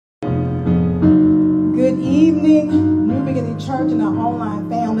evening, New Beginning Church and our online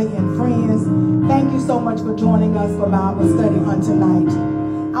family and friends. Thank you so much for joining us for Bible study on tonight.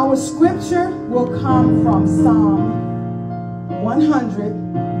 Our scripture will come from Psalm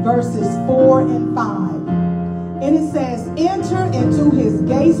 100, verses 4 and 5. And it says, enter into his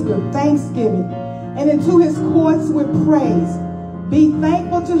gates with thanksgiving and into his courts with praise. Be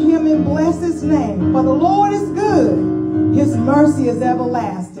thankful to him and bless his name, for the Lord is good. His mercy is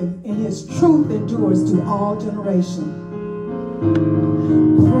everlasting, and his truth endures to all generations.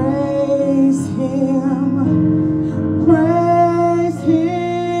 Praise him, praise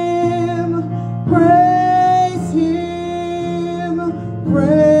him, praise him,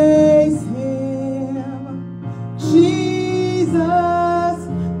 praise him. Jesus,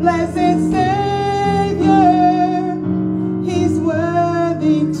 blessed Savior, he's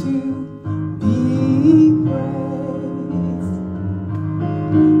worthy to be praised.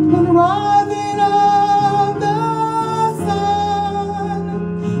 From the rising of the sun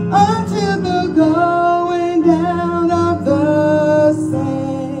until the going down of the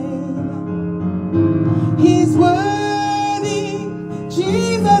same, he's worthy.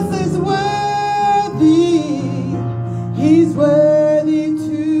 Jesus is worthy. He's worthy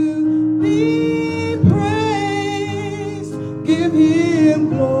to be praised. Give him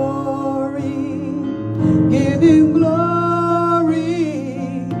glory. Give him glory.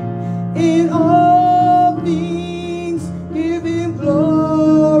 In all things, give him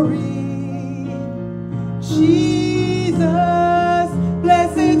glory. Jesus,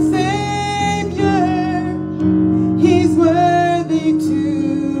 blessed Savior, he's worthy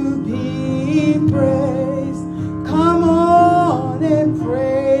to be praised. Come on and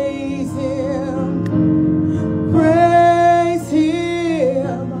praise him. Praise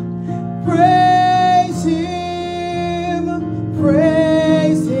him. Praise him.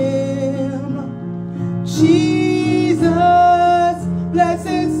 Praise him. Jesus,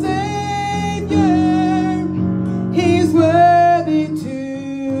 blessed Savior, he's worthy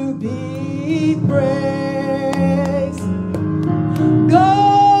to be praised.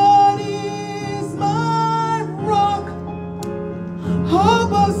 God is my rock,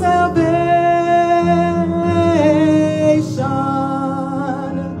 hope of salvation,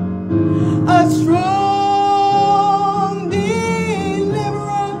 a strong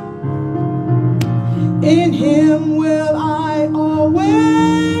deliverer. In him will I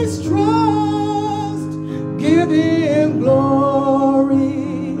always trust. Give him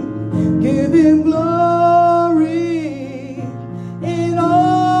glory. Give him glory. In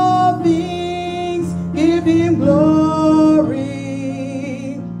all things, give him glory.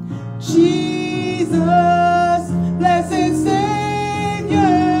 Jesus, blessed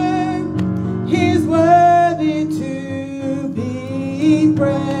Savior, he's worthy to be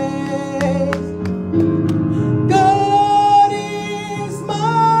praised. God is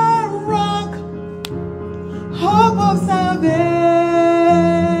my rock, hope of salvation,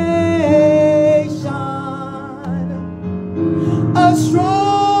 a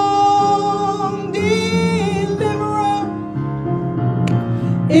strong deliverer.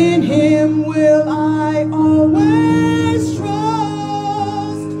 In him will I always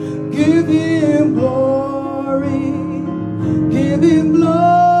trust. Give him glory. Give him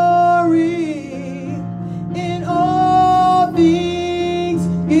glory. In all things,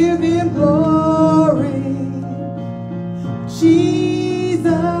 give him glory.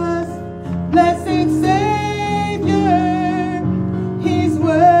 Jesus, blessed Savior, he's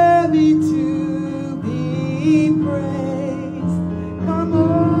worthy to be praised. Come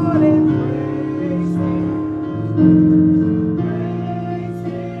on and praise him.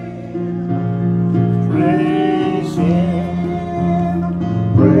 Praise him.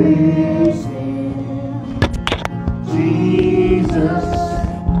 Praise him. Jesus,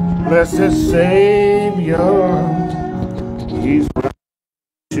 blessed Savior, he's worthy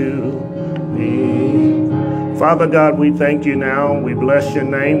to be. Father God, we thank you now. We bless your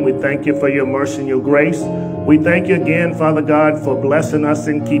name. We thank you for your mercy and your grace. We thank you again, Father God, for blessing us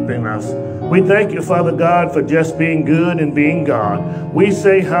and keeping us. We thank you, Father God, for just being good and being God. We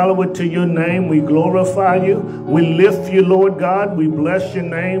say hallowed to your name. We glorify you. We lift you, Lord God. We bless your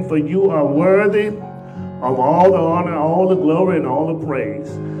name, for you are worthy of all the honor, all the glory, and all the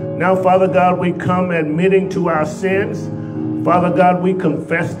praise. Now, Father God, we come admitting to our sins. Father God, we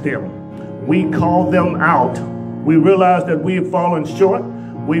confess them. We call them out. We realize that we have fallen short.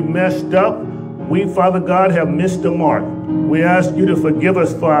 We've messed up. We, Father God, have missed the mark. We ask you to forgive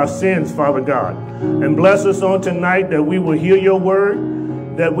us for our sins, Father God. And bless us on tonight that we will hear your word,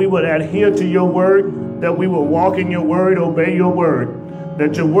 that we would adhere to your word, that we will walk in your word, obey your word,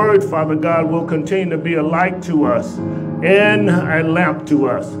 that your word, Father God, will continue to be a light to us and a lamp to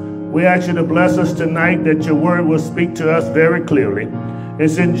us. We ask you to bless us tonight, that your word will speak to us very clearly.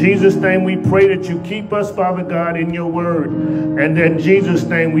 It's in Jesus' name we pray that you keep us, Father God, in your word. And in Jesus'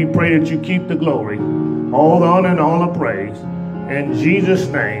 name we pray that you keep the glory, all the honor and all the praise. In Jesus'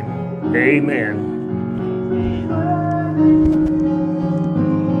 name, amen.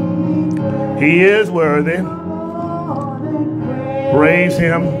 He is worthy. Praise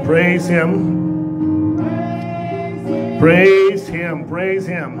him, praise him. Praise him, praise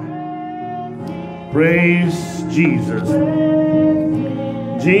him. Praise Jesus.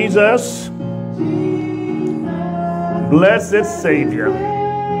 Jesus, blessed Savior.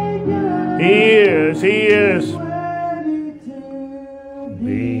 He is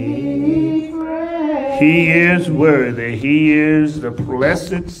He is worthy. He is the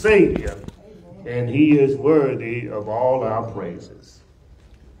blessed Savior, and he is worthy of all our praises.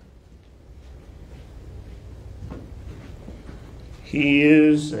 He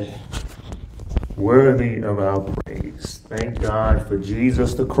is worthy of our praise. Thank God for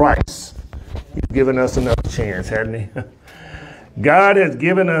Jesus the Christ. He's given us another chance, hasn't he? God has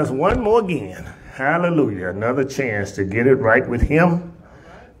given us one more again. Hallelujah. Another chance to get it right with him.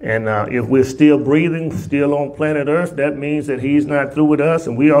 And if we're still breathing, still on planet Earth, that means that he's not through with us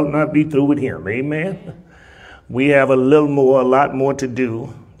and we ought not be through with him. Amen. We have a lot more to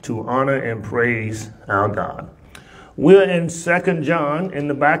do to honor and praise our God. We're in 2 John. In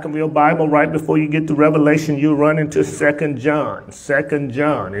the back of your Bible, right before you get to Revelation, you run into 2 John. 2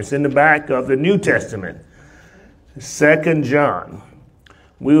 John. It's in the back of the New Testament. 2 John.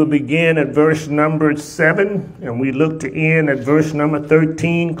 We will begin at verse number 7, and we look to end at verse number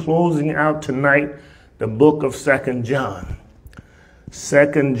 13, closing out tonight the book of 2 John.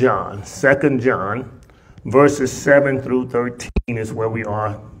 2 John, verses 7 through 13 is where we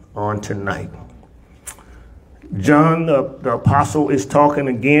are on tonight. John, the apostle, is talking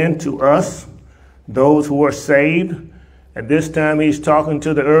again to us, those who are saved. At this time, he's talking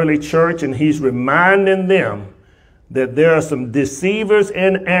to the early church, and he's reminding them that there are some deceivers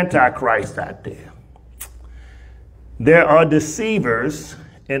and antichrists out there. There are deceivers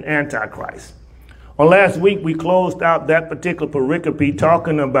and antichrists. Well, last week we closed out that particular pericope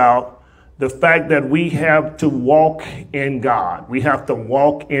talking about the fact that we have to walk in God. We have to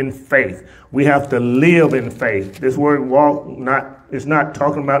walk in faith. We have to live in faith. This word walk is not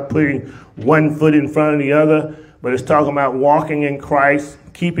talking about putting one foot in front of the other, but it's talking about walking in Christ,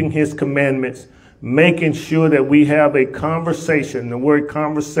 keeping his commandments, making sure that we have a conversation. The word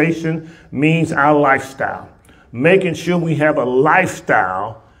conversation means our lifestyle. Making sure we have a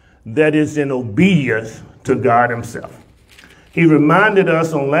lifestyle that is in obedience to God himself. He reminded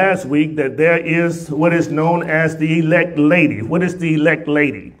us on last week that there is what is known as the elect lady. What is the elect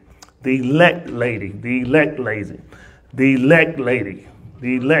lady? The elect lady. The elect lady. The elect lady.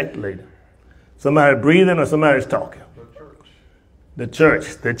 The elect lady. Somebody breathing or somebody's talking? The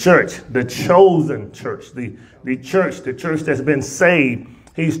church, the chosen church, the church that's been saved.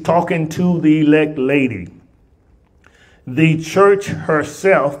 He's talking to the elect lady. The church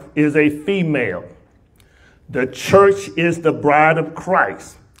herself is a female. The church is the bride of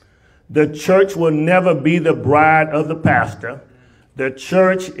Christ. The church will never be the bride of the pastor. The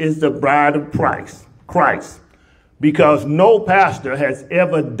church is the bride of Christ, because no pastor has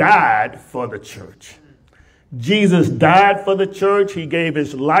ever died for the church. Jesus died for the church. He gave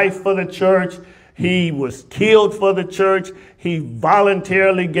his life for the church. He was killed for the church. He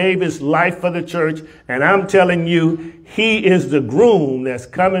voluntarily gave his life for the church. And I'm telling you, he is the groom that's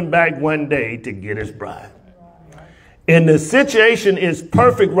coming back one day to get his bride. And the situation is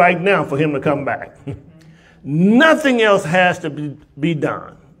perfect right now for him to come back. Nothing else has to be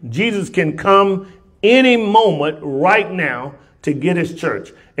done. Jesus can come any moment right now to get his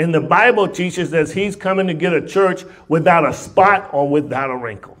church. And the Bible teaches that he's coming to get a church without a spot or without a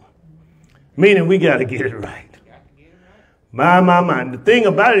wrinkle. Meaning we got to get it right. My. The thing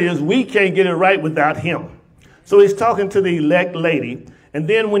about it is we can't get it right without him. So he's talking to the elect lady. And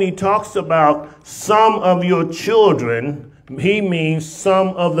then when he talks about some of your children, he means some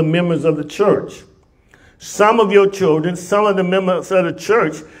of the members of the church. Some of your children, some of the members of the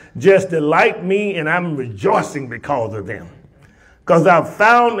church just delight me, and I'm rejoicing because of them. Because I've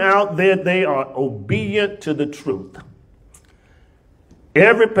found out that they are obedient to the truth.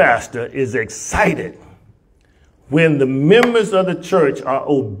 Every pastor is excited when the members of the church are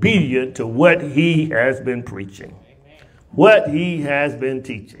obedient to what he has been preaching, what he has been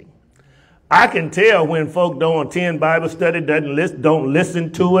teaching. I can tell when folk don't attend Bible study, don't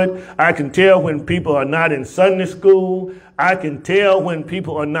listen to it. I can tell when people are not in Sunday school. I can tell when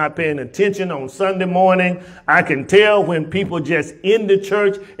people are not paying attention on Sunday morning. I can tell when people just in the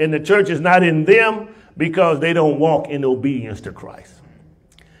church and the church is not in them because they don't walk in obedience to Christ.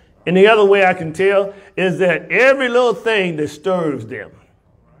 And the other way I can tell is that every little thing disturbs them.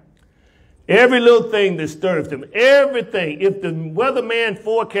 Every little thing disturbs them. Everything. If the weatherman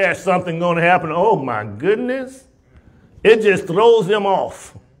forecasts something going to happen, oh my goodness, it just throws them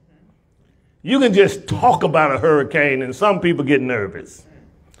off. You can just talk about a hurricane and some people get nervous.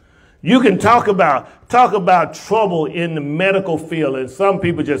 You can talk about trouble in the medical field and some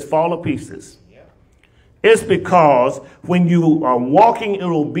people just fall to pieces. It's because when you are walking in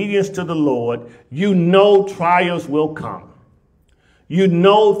obedience to the Lord, you know trials will come. You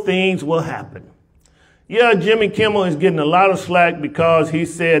know things will happen. Yeah, Jimmy Kimmel is getting a lot of slack because he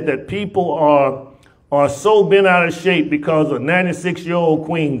said that people are so bent out of shape because a 96-year-old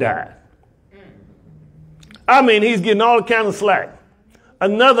queen died. I mean, he's getting all kinds of slack.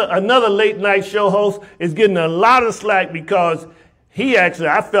 Another late night show host is getting a lot of slack because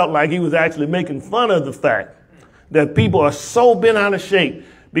I felt like he was actually making fun of the fact that people are so bent out of shape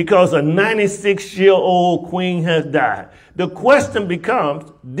because a 96-year-old queen has died. The question becomes,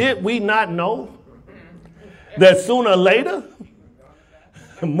 did we not know that sooner or later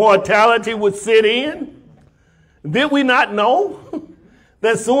mortality would sit in? Did we not know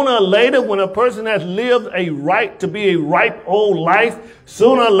that sooner or later when a person has lived a ripe old life,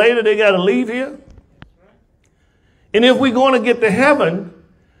 sooner or later they got to leave here? And if we're going to get to heaven,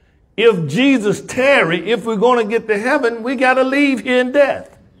 if Jesus tarry, if we're going to get to heaven, we got to leave here in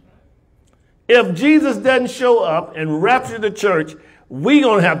death. If Jesus doesn't show up and rapture the church, we're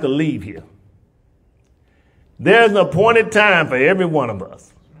going to have to leave here. There's an appointed time for every one of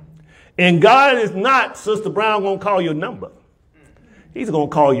us. And God is not, Sister Brown, going to call your number. He's going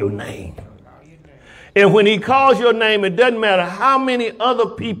to call your name. And when he calls your name, it doesn't matter how many other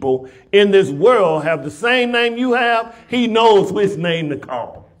people in this world have the same name you have. He knows which name to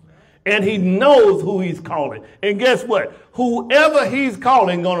call. And he knows who he's calling. And guess what? Whoever he's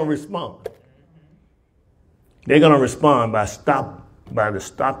calling going to respond. They're going to respond by the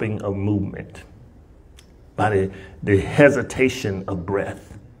stopping of movement, by the hesitation of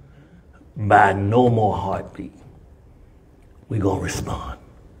breath, by no more heartbeat. We're going to respond.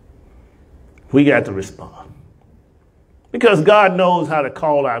 We got to respond. Because God knows how to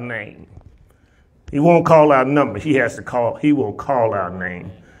call our name. He won't call our number. He will call our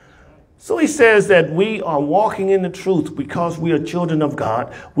name. So he says that we are walking in the truth because we are children of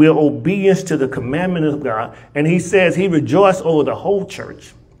God. We are obedience to the commandment of God. And he says he rejoiced over the whole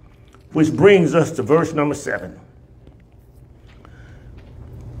church, which brings us to verse number 7.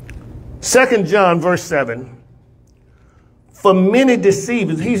 2 John verse 7. For many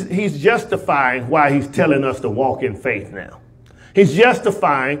deceivers, he's justifying why he's telling us to walk in faith now. He's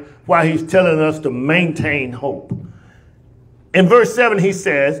justifying why he's telling us to maintain hope. In verse 7, he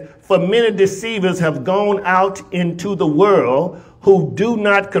says, for many deceivers have gone out into the world who do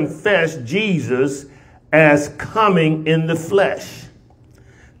not confess Jesus as coming in the flesh.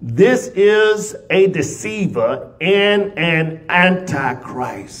 This is a deceiver and an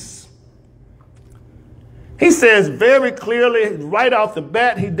antichrist. He says very clearly right off the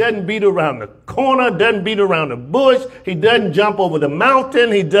bat, he doesn't beat around the corner, doesn't beat around the bush. He doesn't jump over the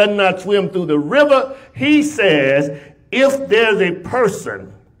mountain. He does not swim through the river. He says, if there's a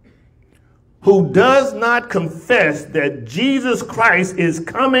person who does not confess that Jesus Christ is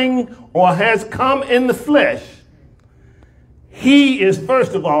coming or has come in the flesh, he is,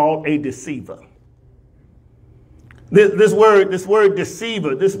 first of all, a deceiver. This word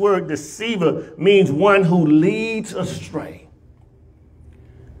deceiver means one who leads astray.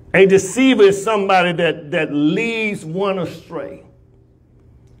 A deceiver is somebody that leads one astray.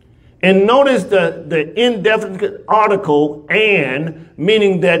 And notice the indefinite article "and,"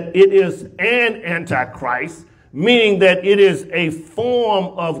 meaning that it is an antichrist, meaning that it is a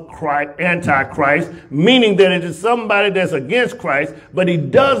form of antichrist, meaning that it is somebody that's against Christ, but he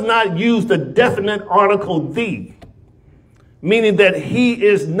does not use the definite article "the," meaning that he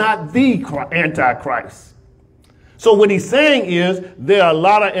is not the antichrist. So what he's saying is there are a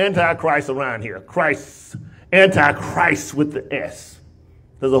lot of antichrists around here. Antichrist with the S.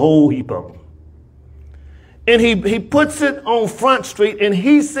 There's a whole heap of them. And he puts it on Front Street, and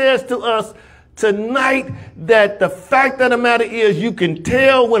he says to us tonight that the fact of the matter is you can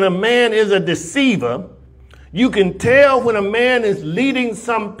tell when a man is a deceiver. You can tell when a man is leading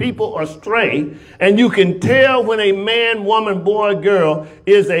some people astray, and you can tell when a man, woman, boy, girl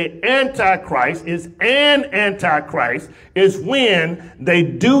is an antichrist, is when they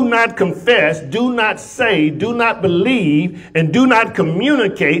do not confess, do not say, do not believe, and do not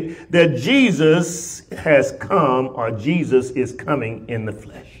communicate that Jesus has come or Jesus is coming in the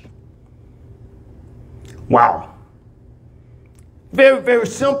flesh. Wow. Very, very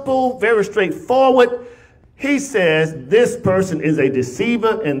simple, very straightforward. He says this person is a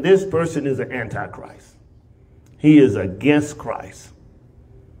deceiver and this person is an antichrist. He is against Christ.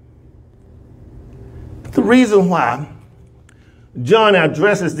 The reason why John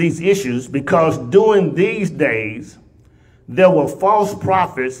addresses these issues, because during these days, there were false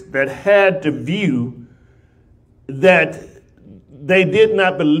prophets that had the view that they did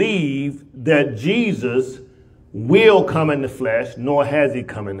not believe that Jesus will come in the flesh, nor has he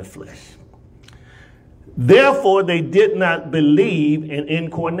come in the flesh. Therefore, they did not believe in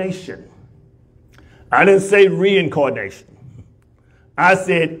incarnation. I didn't say reincarnation. I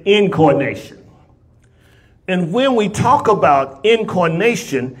said incarnation. And when we talk about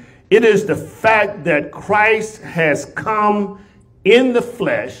incarnation, it is the fact that Christ has come in the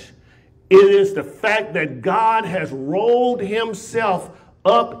flesh. It is the fact that God has rolled himself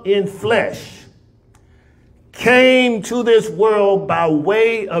up in flesh, came to this world by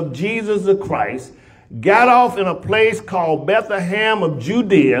way of Jesus the Christ, got off in a place called Bethlehem of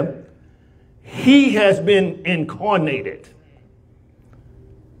Judea. He has been incarnated.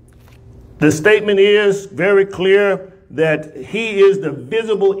 The statement is very clear that he is the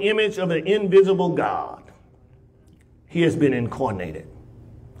visible image of the invisible God. He has been incarnated,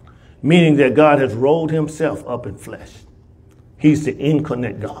 meaning that God has rolled himself up in flesh. He's the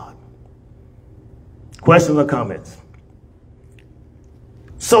incarnate God. Questions or comments?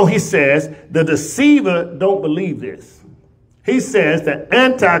 So he says the deceiver don't believe this. He says the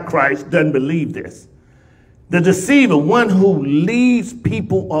Antichrist doesn't believe this. The deceiver, one who leads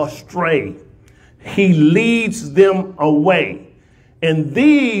people astray, he leads them away. And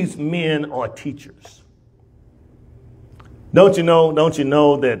these men are teachers. Don't you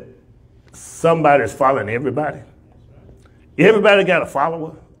know that somebody's following everybody? Everybody got a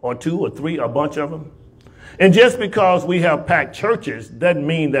follower or two or three, a bunch of them. And just because we have packed churches doesn't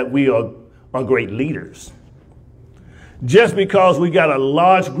mean that we are great leaders. Just because we got a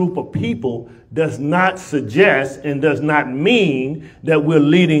large group of people does not suggest and does not mean that we're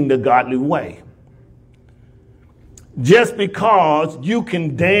leading the godly way. Just because you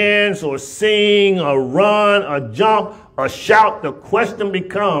can dance or sing or run or jump or shout, the question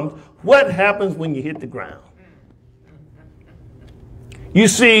becomes, what happens when you hit the ground? You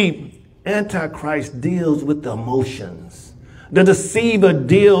see, Antichrist deals with the emotions. The deceiver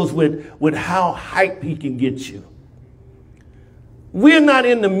deals with how hype he can get you. We're not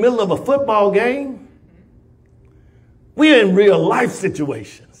in the middle of a football game. We're in real life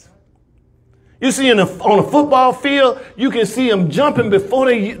situations. You see, on a football field, you can see them jumping before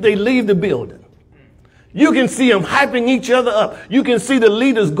they leave the building. You can see them hyping each other up. You can see the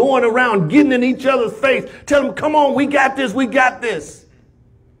leaders going around getting in each other's face, telling them, come on, we got this, we got this.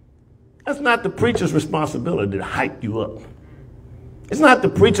 That's not the preacher's responsibility to hype you up. It's not the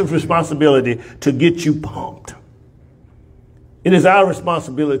preacher's responsibility to get you pumped. It is our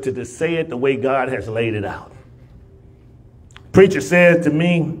responsibility to say it the way God has laid it out. Preacher said to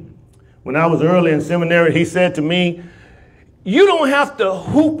me, when I was early in seminary, he said to me, you don't have to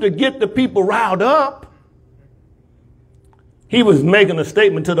hoop to get the people riled up. He was making a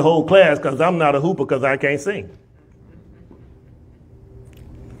statement to the whole class because I'm not a hooper because I can't sing.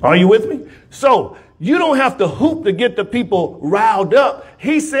 Are you with me? So you don't have to hoop to get the people riled up.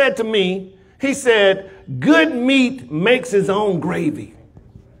 He said to me, he said, good meat makes its own gravy.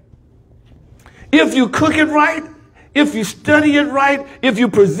 If you cook it right, if you study it right, if you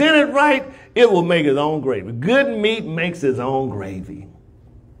present it right, it will make its own gravy. Good meat makes its own gravy.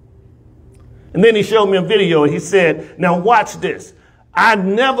 And then he showed me a video and he said, now watch this. I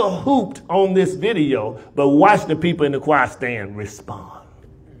never hooped on this video, but watch the people in the choir stand respond.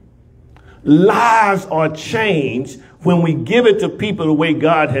 Lives are changed when we give it to people the way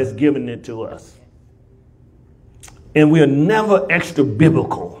God has given it to us. And we are never extra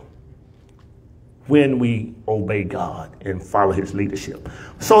biblical when we obey God and follow his leadership.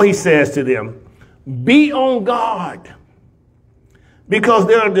 So he says to them, be on guard, because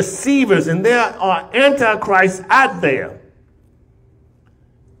there are deceivers and there are antichrists out there.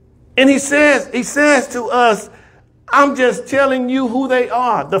 And he says to us, I'm just telling you who they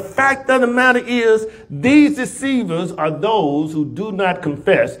are. The fact of the matter is, these deceivers are those who do not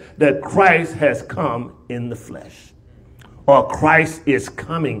confess that Christ has come in the flesh, or Christ is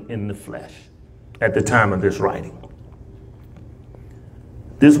coming in the flesh at the time of this writing.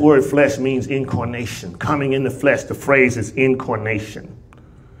 This word flesh means incarnation. Coming in the flesh, the phrase is incarnation.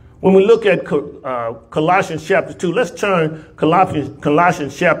 When we look at Colossians chapter 2, let's turn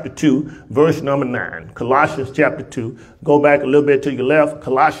Colossians chapter 2, verse number 9. Colossians chapter 2, go back a little bit to your left.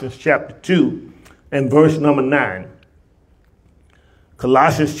 Colossians chapter 2 and verse number 9.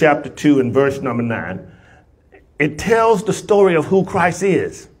 Colossians chapter 2 and verse number 9. It tells the story of who Christ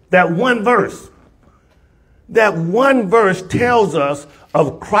is. That one verse tells us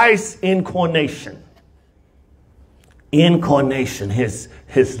of Christ's incarnation. Incarnation, his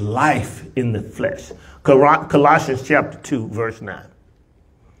life in the flesh. Colossians chapter 2, verse 9.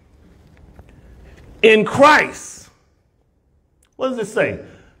 In Christ, what does it say?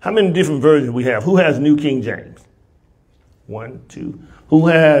 How many different versions we have? Who has New King James? 1, 2. Who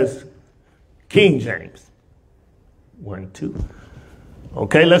has King James? 1, 2.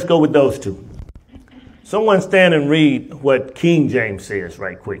 Okay, let's go with those two. Someone stand and read what King James says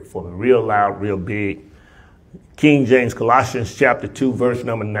right quick for me. Real loud, real big. King James, Colossians chapter 2, verse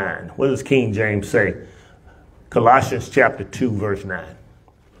number 9. What does King James say? Colossians chapter 2, verse 9.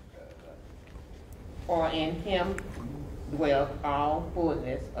 For in him dwells all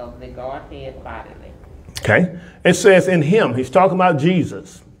fullness of the Godhead bodily. Okay. It says in him. He's talking about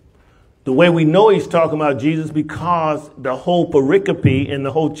Jesus. The way we know he's talking about Jesus because the whole pericope in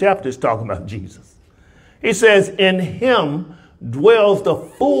the whole chapter is talking about Jesus. He says in him dwells the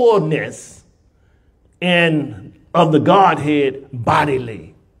fullness of the Godhead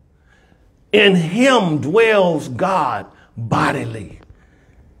bodily. In him dwells God bodily.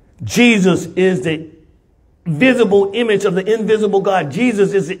 Jesus is the visible image of the invisible God.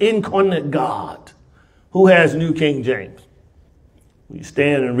 Jesus is the incarnate God. Who has New King James? Will you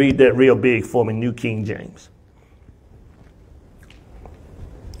stand and read that real big for me, New King James?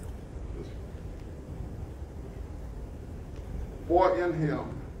 For in him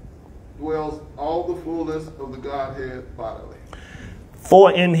dwells all the fullness of the Godhead bodily.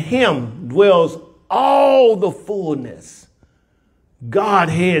 For in him dwells all the fullness,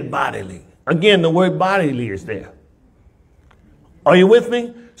 Godhead bodily. Again, the word bodily is there. Are you with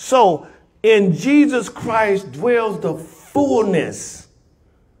me? So in Jesus Christ dwells the fullness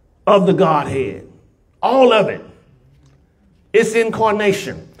of the Godhead. All of it. It's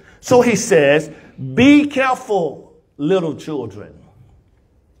incarnation. So he says, be careful, little children.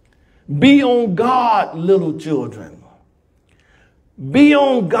 Be on guard, little children. Be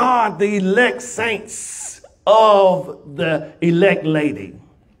on guard, the elect saints of the elect lady.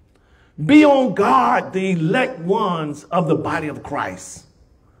 Be on guard, the elect ones of the body of Christ.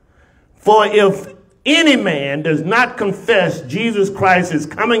 For if any man does not confess Jesus Christ is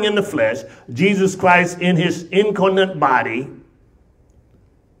coming in the flesh, Jesus Christ in his incarnate body,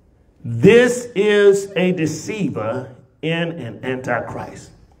 this is a deceiver and an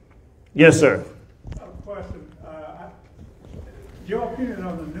antichrist. Yes, sir. I have a question. Your opinion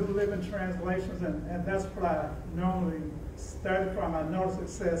on the New Living Translations, and that's what I normally study from. I notice it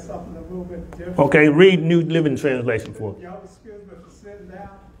says something a little bit different. Okay, read New Living Translation for me. Y'all excuse me for sitting down.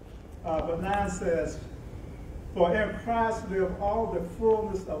 But 9 says, for in Christ live all the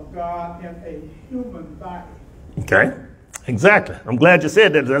fullness of God in a human body. Okay, exactly. I'm glad you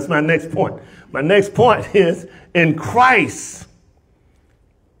said that. That's my next point. My next point is in Christ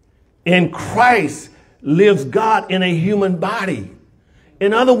lives God in a human body.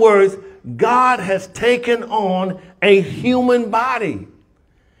 In other words, God has taken on a human body.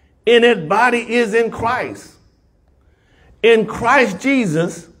 And that body is in Christ. In Christ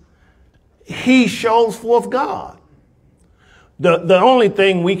Jesus, he shows forth God. The only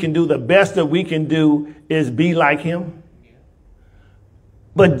thing we can do, the best that we can do is be like him.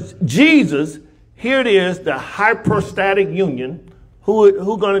 But Jesus, here it is, the hypostatic union.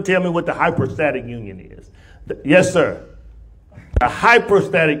 Who going to tell me what the hypostatic union is? Yes, sir. A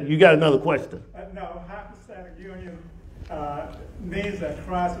hypostatic, you got another question? No, hypostatic union means that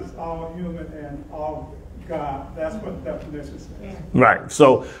Christ is all human and all God. That's what the definition says. Right.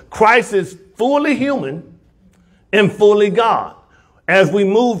 So Christ is fully human and fully God. As we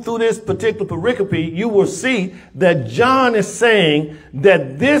move through this particular pericope, you will see that John is saying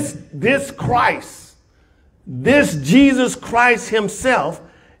that this Christ, this Jesus Christ himself,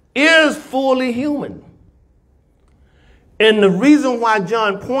 is fully human. And the reason why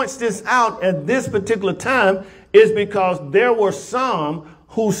John points this out at this particular time is because there were some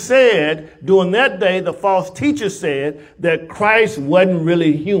who said during that day, the false teacher said that Christ wasn't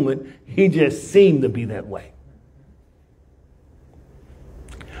really human. He just seemed to be that way.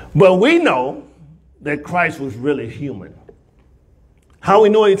 But we know that Christ was really human. How we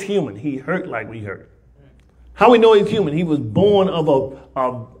know he's human? He hurt like we hurt. How we know he's human? He was born of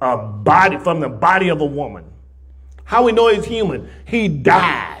a body, from the body of a woman. How we know he's human? He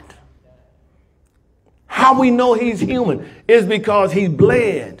died. How we know he's human is because he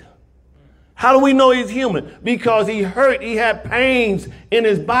bled. How do we know he's human? Because he hurt. He had pains in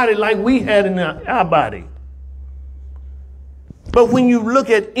his body like we had in our body. But when you look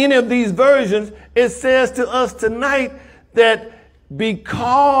at any of these versions, it says to us tonight that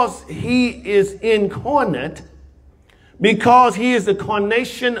because he is incarnate, because he is the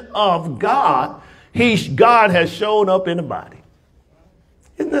carnation of God, God has shown up in the body.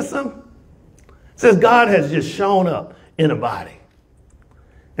 Isn't that something? It says God has just shown up in a body.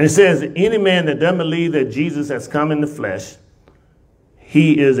 And it says any man that doesn't believe that Jesus has come in the flesh,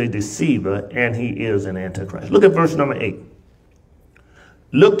 he is a deceiver and he is an antichrist. Look at verse number 8.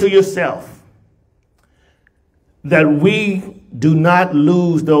 Look to yourself that we do not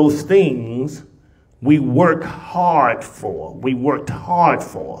lose those things we work hard for. We worked hard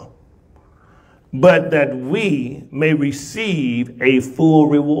for. But that we may receive a full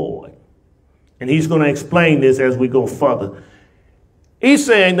reward. And he's going to explain this as we go further. He's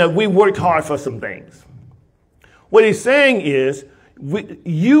saying that we worked hard for some things. What he's saying is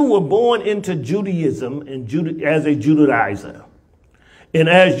you were born into Judaism and as a Judaizer. And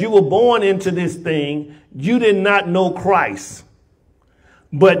as you were born into this thing, you did not know Christ.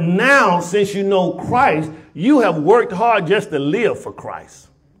 But now, since you know Christ, you have worked hard just to live for Christ.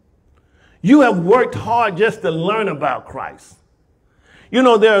 You have worked hard just to learn about Christ. You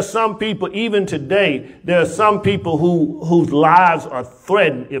know, there are some people, even today, there are some people whose lives are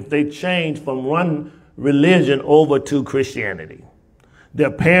threatened if they change from one religion over to Christianity.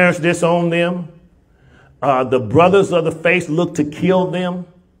 Their parents disown them. The brothers of the faith look to kill them.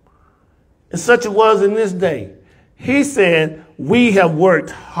 And such it was in this day. He said, we have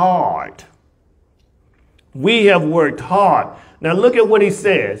worked hard. We have worked hard. Now look at what he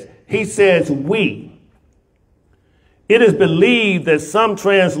says. He says, we. It is believed that some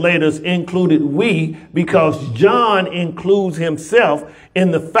translators included we because John includes himself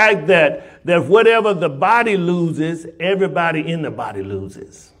in the fact that whatever the body loses, everybody in the body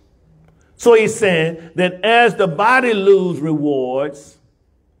loses. So he's saying that as the body loses rewards,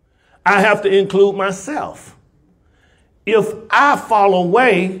 I have to include myself. If I fall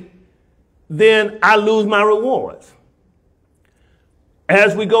away, then I lose my rewards.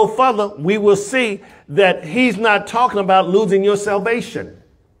 As we go further, we will see that he's not talking about losing your salvation.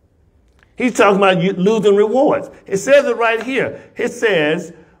 He's talking about you losing rewards. It says it right here. It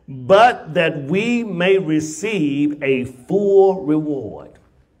says, but that we may receive a full reward.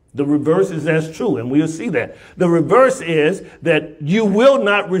 The reverse is as true, and we'll see that. The reverse is that you will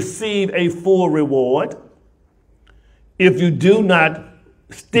not receive a full reward if you do not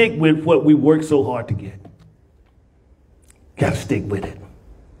stick with what we work so hard to get. Got to stick with it.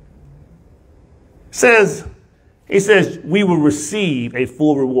 He says we will receive a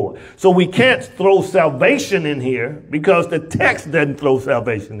full reward. So we can't throw salvation in here because the text doesn't throw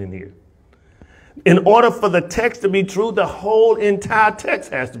salvation in here. In order for the text to be true, the whole entire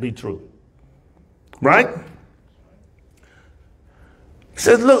text has to be true. Right? He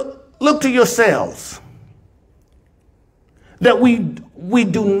says, look to yourselves that we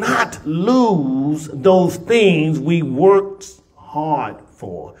do not lose those things we worked hard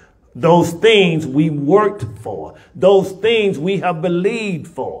for. Those things we worked for. Those things we have believed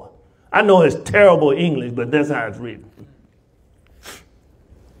for. I know it's terrible English, but that's how it's written.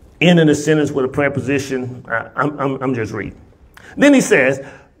 Ending the sentence with a preposition, I'm just reading. Then he says,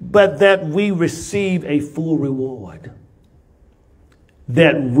 but that we receive a full reward.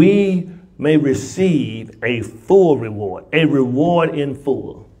 That we may receive a full reward. A reward in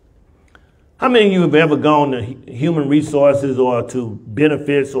full. How many of you have ever gone to human resources or to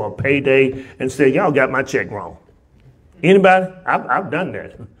benefits or payday and said, y'all got my check wrong? Anybody? I've done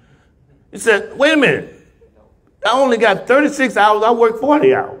that. He said, wait a minute. I only got 36 hours. I worked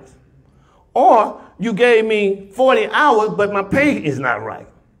 40 hours. Or you gave me 40 hours, but my pay is not right.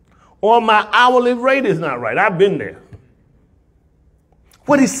 Or my hourly rate is not right. I've been there.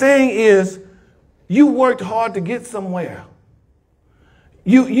 What he's saying is you worked hard to get somewhere.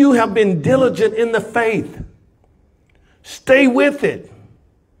 You have been diligent in the faith. Stay with it.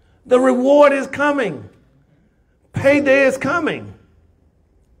 The reward is coming. Payday is coming.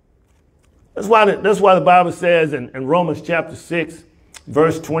 That's why the Bible says in Romans chapter 6,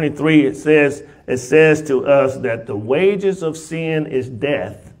 verse 23, it says to us that the wages of sin is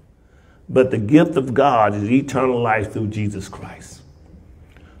death, but the gift of God is eternal life through Jesus Christ.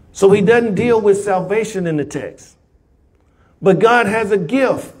 So he doesn't deal with salvation in the text, but God has a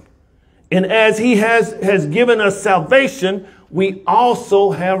gift. And as he has given us salvation, we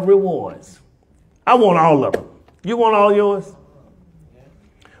also have rewards. I want all of them. You want all yours?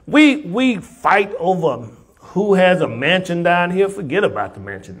 We fight over who has a mansion down here. Forget about the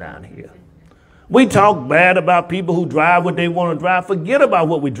mansion down here. We talk bad about people who drive what they want to drive. Forget about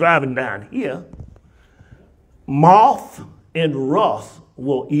what we're driving down here. Moth and rust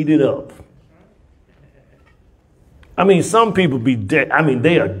will eat it up. I mean, some people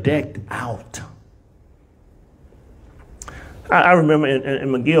they are decked out. I remember,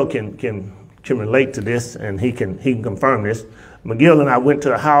 and McGill can relate to this, and he can confirm this. McGill and I went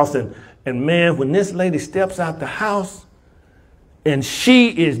to a house, and man, when this lady steps out the house, and she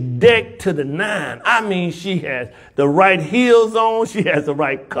is decked to the nine. I mean, she has the right heels on. She has the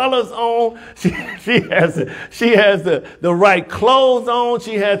right colors on. She has the right clothes on.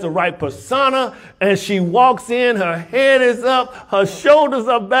 She has the right persona. And she walks in, her head is up, her shoulders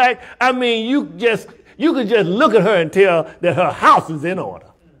are back. I mean, you could just look at her and tell that her house is in order.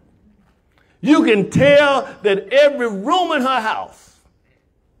 You can tell that every room in her house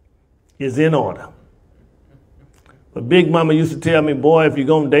is in order. But Big Mama used to tell me, boy, if you're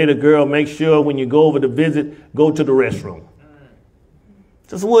going to date a girl, make sure when you go over to visit, go to the restroom.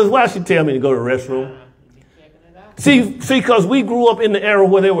 Just why she tell me to go to the restroom? See, because we grew up in the era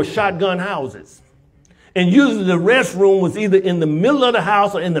where there were shotgun houses. And usually the restroom was either in the middle of the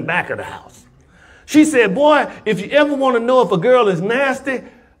house or in the back of the house. She said, boy, if you ever want to know if a girl is nasty,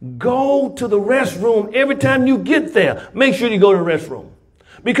 go to the restroom every time you get there. Make sure you go to the restroom.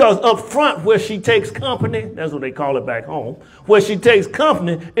 Because up front where she takes company, that's what they call it back home, where she takes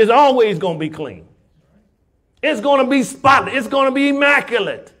company is always going to be clean. It's going to be spotless. It's going to be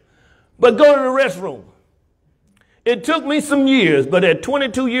immaculate. But go to the restroom. It took me some years, but at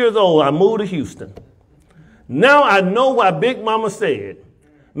 22 years old, I moved to Houston. Now I know why Big Mama said,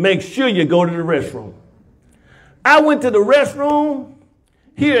 make sure you go to the restroom. I went to the restroom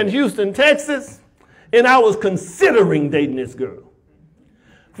here in Houston, Texas, and I was considering dating this girl.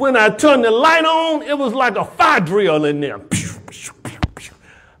 When I turned the light on, it was like a fire drill in there.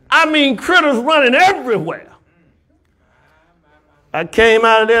 I mean, critters running everywhere. I came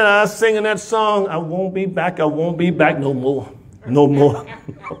out of there and I was singing that song, I won't be back no more. No more.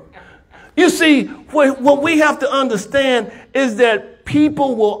 You see, what we have to understand is that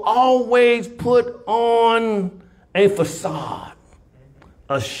people will always put on a facade,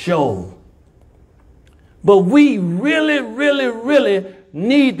 a show. But we really, really, really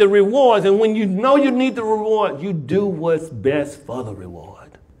need the rewards. And when you know you need the reward, you do what's best for the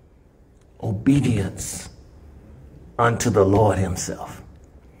reward. Obedience unto the Lord himself.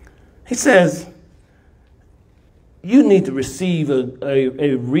 He says, you need to receive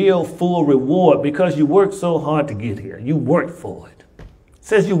a real full reward because you worked so hard to get here. You worked for it. It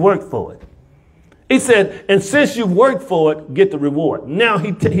says you worked for it. He said, and since you worked for it, get the reward. Now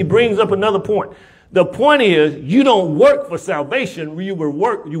he brings up another point. The point is, you don't work for salvation, you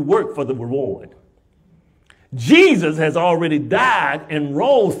work for the reward. Jesus has already died and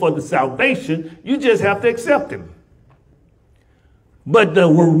rose for the salvation. You just have to accept him. But the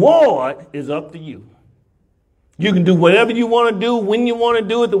reward is up to you. You can do whatever you want to do, when you want to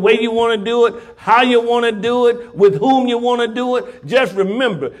do it, the way you want to do it, how you want to do it, with whom you want to do it. Just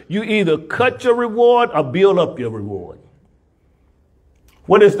remember, you either cut your reward or build up your reward.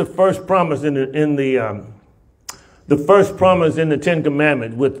 What is the first promise in the first promise in the Ten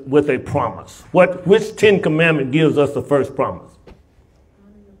Commandments with a promise? Which Ten Commandment gives us the first promise?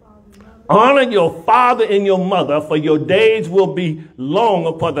 Honor your father and your mother, for your days will be long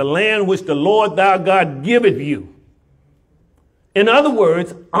upon the land which the Lord thy God giveth you. In other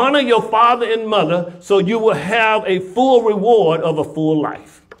words, honor your father and mother so you will have a full reward of a full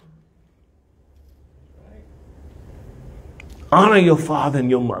life. Honor your father and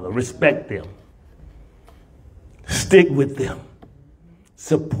your mother. Respect them. Stick with them.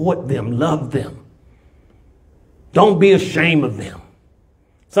 Support them. Love them. Don't be ashamed of them.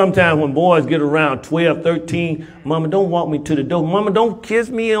 Sometimes when boys get around 12, 13, Mama, don't walk me to the door. Mama, don't kiss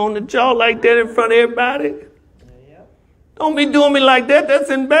me on the jaw like that in front of everybody. Don't be doing me like that. That's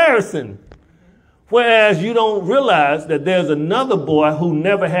embarrassing. Whereas you don't realize that there's another boy who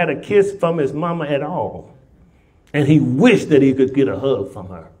never had a kiss from his mama at all. And he wished that he could get a hug from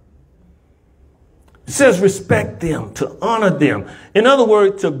her. It says respect them, to honor them. In other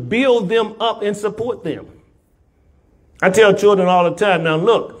words, to build them up and support them. I tell children all the time, now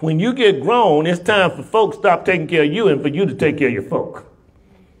look, when you get grown, it's time for folks to stop taking care of you and for you to take care of your folk.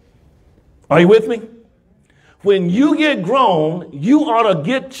 Are you with me? When you get grown, you ought to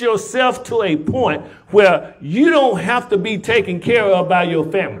get yourself to a point where you don't have to be taken care of by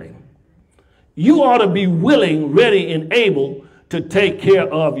your family. You ought to be willing, ready, and able to take care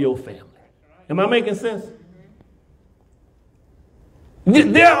of your family. Am I making sense?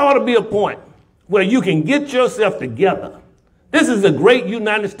 There ought to be a point where you can get yourself together. This is the great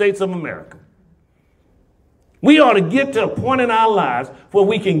United States of America. We ought to get to a point in our lives where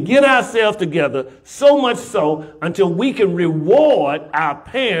we can get ourselves together, so much so until we can reward our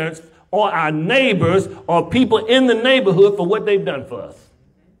parents or our neighbors or people in the neighborhood for what they've done for us.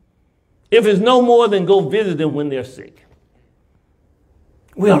 If it's no more than go visit them when they're sick.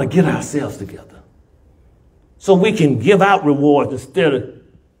 We ought to get ourselves together so we can give out rewards instead of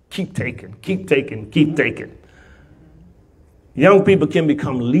keep taking, keep taking, keep taking. Young people can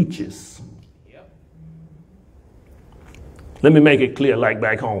become leeches. Let me make it clear, like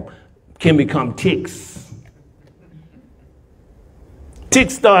back home, can become ticks.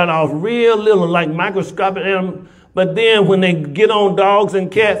 Ticks start off real little, like microscopic animals, but then when they get on dogs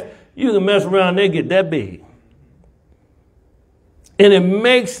and cats, you can mess around, they get that big. And it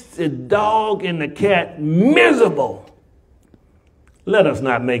makes the dog and the cat miserable. Let us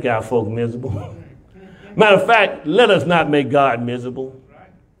not make our folk miserable. Matter of fact, let us not make God miserable.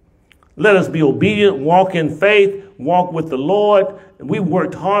 Let us be obedient, walk in faith, walk with the Lord. We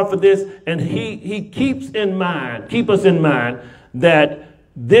worked hard for this, and he keep us in mind that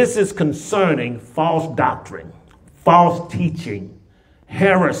this is concerning false doctrine, false teaching,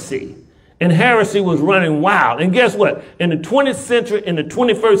 heresy. And heresy was running wild. And guess what? In the 20th century, in the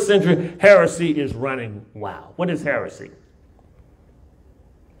 21st century, heresy is running wild. What is heresy?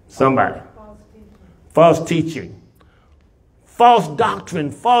 Somebody. False teaching. False doctrine,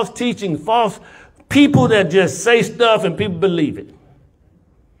 false teaching, false people that just say stuff and people believe it.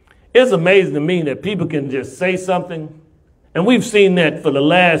 It's amazing to me that people can just say something, and we've seen that for the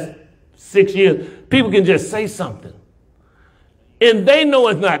last 6 years. People can just say something, and they know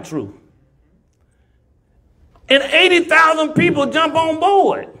it's not true. And 80,000 people jump on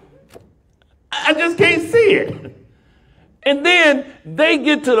board. I just can't see it. And then they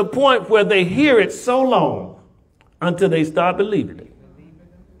get to the point where they hear it so long until they start believing it.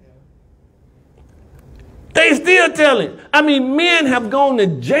 They still telling. I mean, men have gone to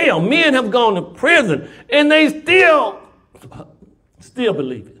jail. Men have gone to prison. And they still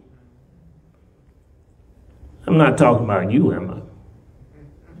believe it. I'm not talking about you, am I?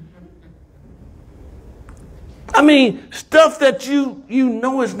 I mean, stuff that you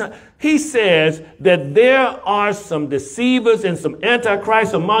know is not. He says that there are some deceivers and some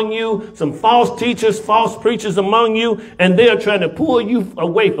antichrists among you, some false teachers, false preachers among you, and they are trying to pull you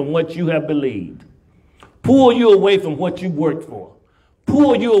away from what you have believed. Pull you away from what you worked for.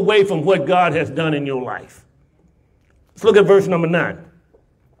 Pull you away from what God has done in your life. Let's look at verse number 9.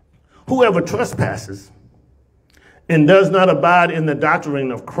 Whoever trespasses and does not abide in the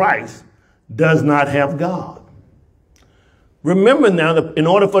doctrine of Christ does not have God. Remember now that in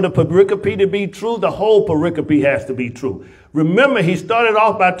order for the pericope to be true, the whole pericope has to be true. Remember, he started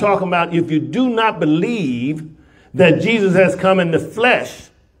off by talking about if you do not believe that Jesus has come in the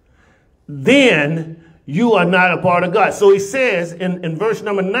flesh, then you are not a part of God. So he says in verse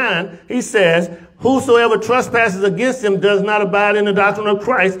number 9, he says, whosoever trespasses against him does not abide in the doctrine of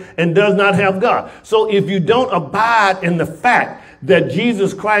Christ and does not have God. So if you don't abide in the fact that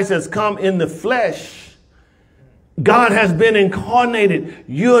Jesus Christ has come in the flesh, God has been incarnated,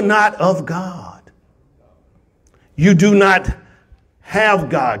 you're not of God. You do not have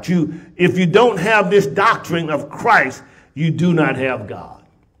God. If you don't have this doctrine of Christ, you do not have God.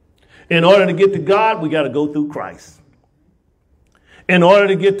 In order to get to God, we got to go through Christ. In order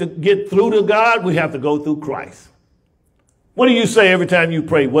to get through to God, we have to go through Christ. What do you say every time you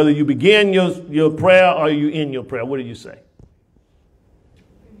pray? Whether you begin your prayer or you end your prayer, what do you say?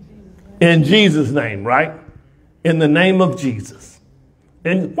 In Jesus' name, right? In the name of Jesus.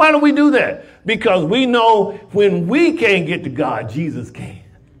 And why do we do that? Because we know when we can't get to God, Jesus can.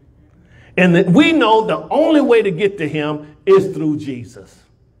 And that we know the only way to get to him is through Jesus,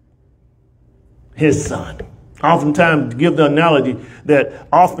 his son. Oftentimes, to give the analogy that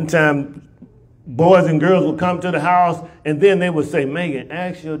oftentimes boys and girls will come to the house and then they would say, Megan,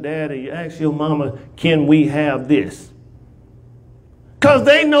 ask your daddy, ask your mama, can we have this? Because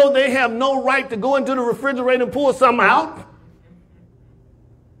they know they have no right to go into the refrigerator and pull something out.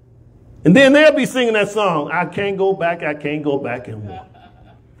 And then they'll be singing that song, I can't go back and walk.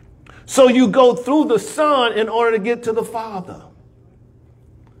 So you go through the Son in order to get to the Father.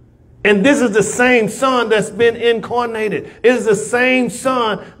 And this is the same Son that's been incarnated. It is the same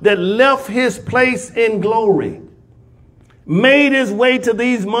Son that left his place in glory, made his way to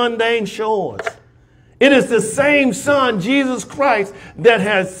these mundane shores. It is the same Son, Jesus Christ, that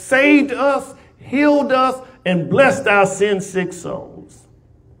has saved us, healed us, and blessed our sin-sick souls.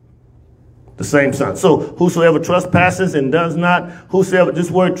 The same Son. So whosoever trespasses and does not, whosoever, this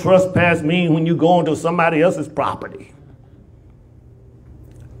word trespass means when you go into somebody else's property.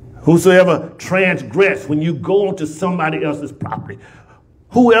 Whosoever transgress, when you go into somebody else's property.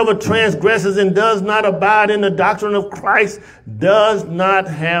 Whoever transgresses and does not abide in the doctrine of Christ does not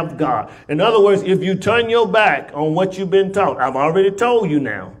have God. In other words, if you turn your back on what you've been taught, I've already told you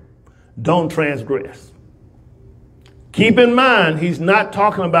now, don't transgress. Keep in mind, he's not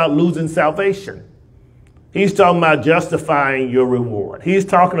talking about losing salvation. He's talking about justifying your reward. He's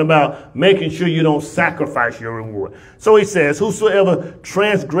talking about making sure you don't sacrifice your reward. So he says, whosoever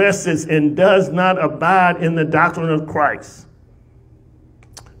transgresses and does not abide in the doctrine of Christ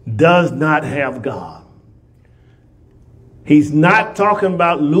does not have God. He's not talking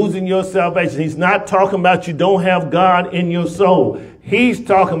about losing your salvation. He's not talking about you don't have God in your soul. He's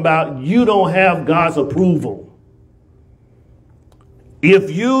talking about you don't have God's approval.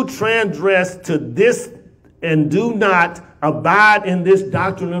 If you transgress to this and do not abide in this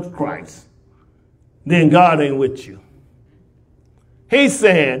doctrine of Christ, then God ain't with you. He's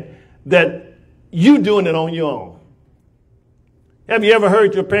saying that you doing it on your own. Have you ever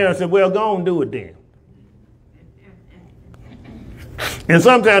heard your parents say, well, go on, do it then? And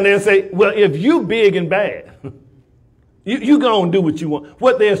sometimes they'll say, well, if you big and bad, you go and do what you want.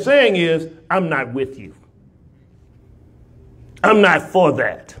 What they're saying is, I'm not with you. I'm not for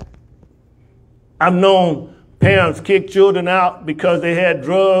that. I've known parents kick children out because they had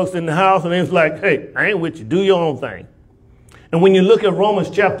drugs in the house, and it's like, hey, I ain't with you. Do your own thing. And when you look at Romans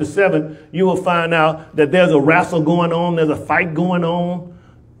chapter 7, you will find out that there's a wrestle going on. There's a fight going on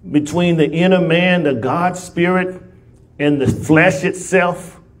between the inner man, the God spirit, and the flesh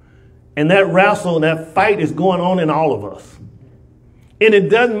itself. And that wrestle, that fight is going on in all of us. And it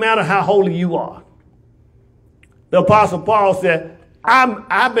doesn't matter how holy you are. The Apostle Paul said,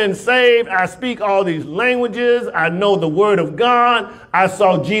 I've been saved. I speak all these languages. I know the word of God. I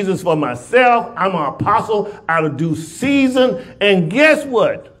saw Jesus for myself. I'm an apostle out of due season. And guess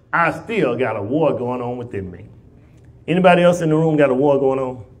what? I still got a war going on within me. Anybody else in the room got a war going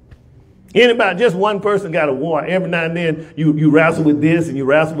on? Anybody, just one person got a war. Every now and then you wrestle with this and you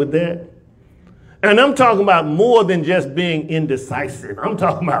wrestle with that. And I'm talking about more than just being indecisive. I'm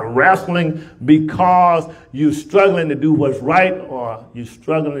talking about wrestling because you're struggling to do what's right or you're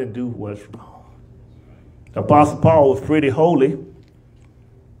struggling to do what's wrong. The Apostle Paul was pretty holy.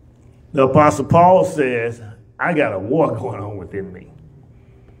 The Apostle Paul says, I got a war going on within me.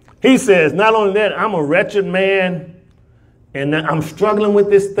 He says, not only that, I'm a wretched man and I'm struggling with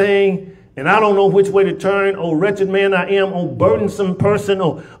this thing. And I don't know which way to turn. Oh, wretched man I am. Oh, burdensome person.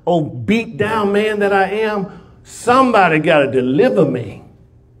 Oh, beat down man that I am. Somebody got to deliver me.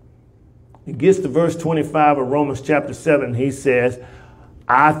 He gets to verse 25 of Romans chapter 7. He says,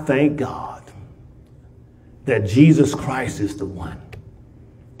 I thank God that Jesus Christ is the one.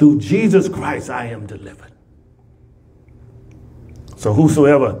 Through Jesus Christ I am delivered. So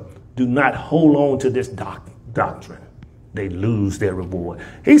whosoever do not hold on to this doctrine, they lose their reward.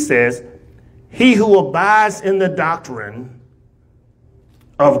 He says, he who abides in the doctrine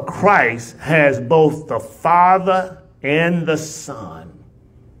of Christ has both the Father and the Son.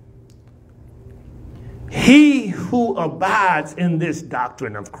 He who abides in this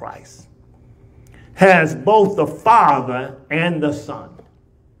doctrine of Christ has both the Father and the Son.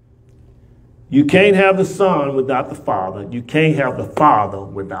 You can't have the Son without the Father. You can't have the Father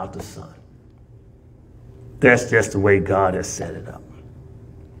without the Son. That's just the way God has set it up.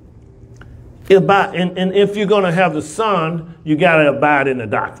 And if you're going to have the Son, you got to abide in the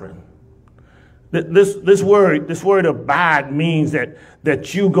doctrine. This word abide means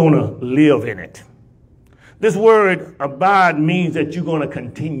that you're going to live in it. This word abide means that you're going to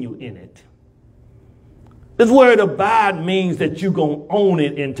continue in it. This word abide means that you're going to own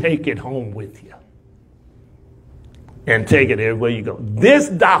it and take it home with you. And take it everywhere you go. This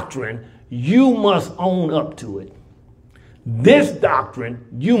doctrine, you must own up to it. This doctrine,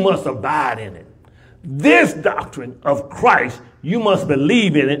 you must abide in it. This doctrine of Christ, you must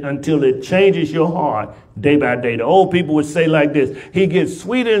believe in it until it changes your heart day by day. The old people would say like this, he gets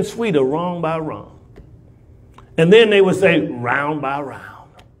sweeter and sweeter, wrong by wrong. And then they would say, round by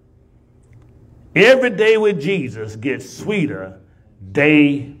round. Every day with Jesus gets sweeter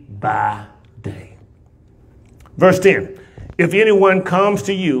day by day. Verse 10, if anyone comes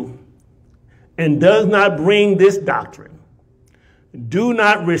to you and does not bring this doctrine, do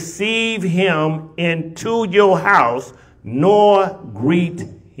not receive him into your house, nor greet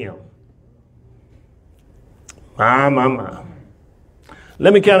him. My.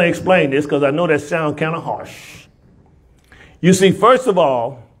 Let me kind of explain this because I know that sounds kind of harsh. You see, first of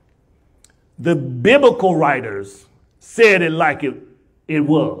all, the biblical writers said it like it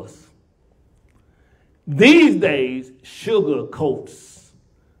was. These days, sugar coats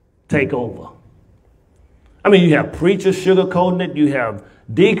take over. I mean, you have preachers sugarcoating it, you have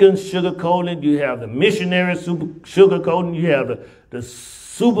deacons sugarcoating it, you have the missionaries sugarcoating, you have the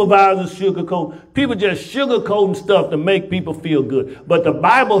supervisors sugarcoating. People just sugarcoating stuff to make people feel good. But the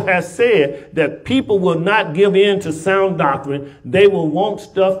Bible has said that people will not give in to sound doctrine. They will want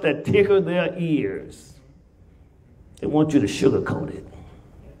stuff that tickle their ears. They want you to sugarcoat it.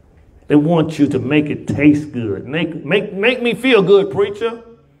 They want you to make it taste good. Make me feel good, preacher.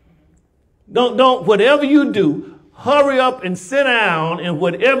 Don't, whatever you do, hurry up and sit down, and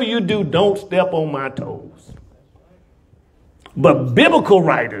whatever you do, don't step on my toes. But biblical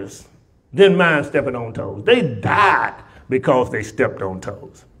writers didn't mind stepping on toes. They died because they stepped on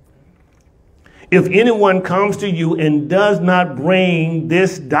toes. If anyone comes to you and does not bring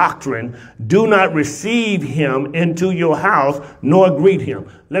this doctrine, do not receive him into your house, nor greet him.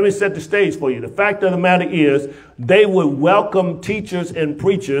 Let me set the stage for you. The fact of the matter is, they would welcome teachers and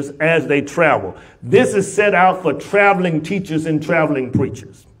preachers as they travel. This is set out for traveling teachers and traveling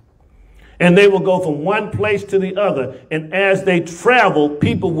preachers. And they will go from one place to the other. And as they travel,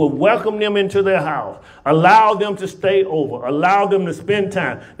 people will welcome them into their house, allow them to stay over, allow them to spend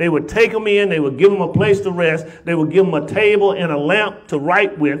time. They would take them in. They would give them a place to rest. They would give them a table and a lamp to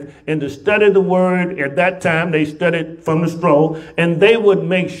write with and to study the word. At that time, they studied from the scroll. And they would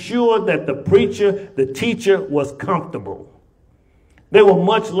make sure that the preacher, the teacher, was comfortable. They were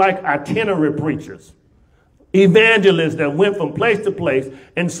much like itinerary preachers, evangelists that went from place to place.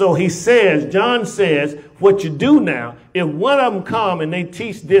 And so he says, John says, what you do now, if one of them come and they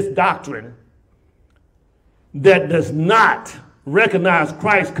teach this doctrine that does not recognize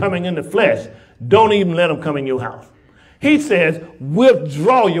Christ coming in the flesh, don't even let them come in your house. He says,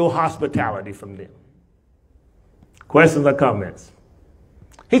 withdraw your hospitality from them. Questions or comments?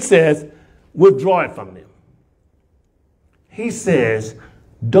 He says, withdraw it from them. He says,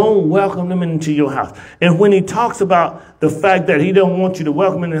 don't welcome them into your house. And when he talks about the fact that he don't want you to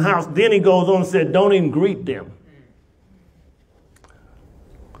welcome them in the house, then he goes on and said, don't even greet them.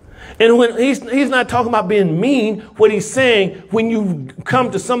 And when he's not talking about being mean, what he's saying, when you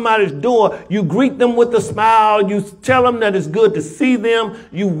come to somebody's door, you greet them with a smile. You tell them that it's good to see them.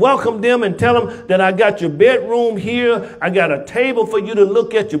 You welcome them and tell them that I got your bedroom here. I got a table for you to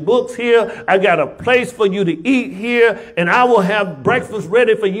look at your books here. I got a place for you to eat here. And I will have breakfast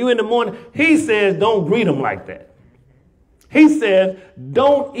ready for you in the morning. He says, don't greet them like that. He says,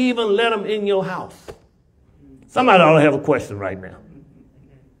 don't even let them in your house. Somebody ought to have a question right now.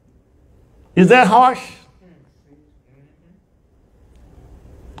 Is that harsh?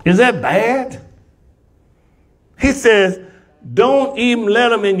 Is that bad? He says, don't even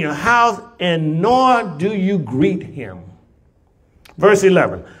let him in your house, and nor do you greet him. Verse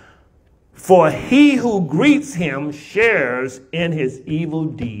 11, for he who greets him shares in his evil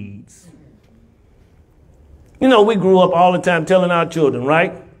deeds. You know, we grew up all the time telling our children,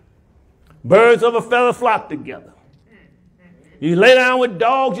 right? Birds of a feather flock together. You lay down with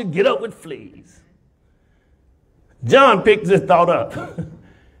dogs, you get up with fleas. John picked this thought up.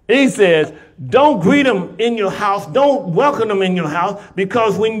 He says, don't greet him in your house. Don't welcome him in your house,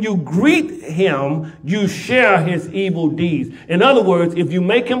 because when you greet him, you share his evil deeds. In other words, if you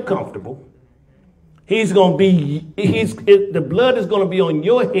make him comfortable, the blood is going to be on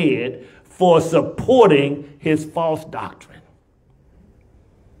your head for supporting his false doctrine.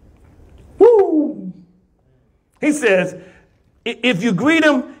 Woo! He says, if you greet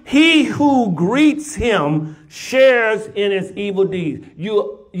him, he who greets him shares in his evil deeds.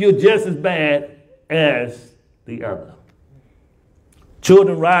 You're just as bad as the other.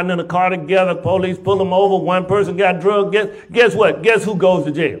 Children riding in a car together, police pull them over, one person got drugged. Guess what? Guess who goes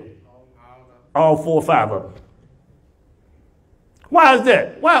to jail? All 4 or 5 of them. Why is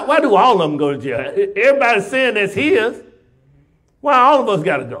that? Why do all of them go to jail? Everybody's saying that's his. Why all of us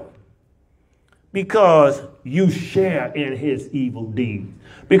got to go? Because you share in his evil deeds.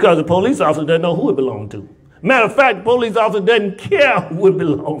 Because the police officer doesn't know who it belongs to. Matter of fact, the police officer doesn't care who it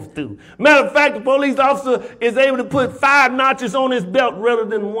belongs to. Matter of fact, the police officer is able to put 5 notches on his belt rather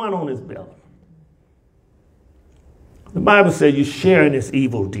than 1 on his belt. The Bible says you share in his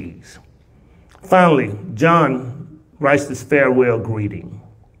evil deeds. Finally, John writes this farewell greeting.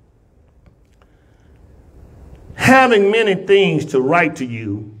 Having many things to write to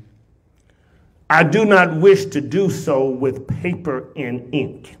you, I do not wish to do so with paper and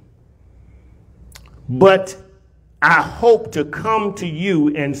ink. But I hope to come to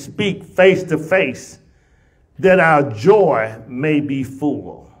you and speak face to face, that our joy may be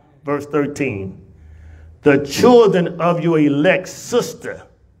full. Verse 13. The children of your elect sister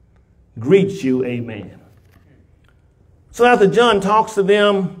greet you, amen. So after John talks to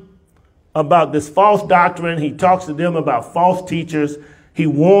them about this false doctrine, he talks to them about false teachers, he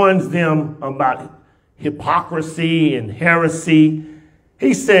warns them about hypocrisy and heresy.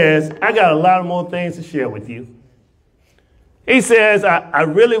 He says, I got a lot more things to share with you. He says, I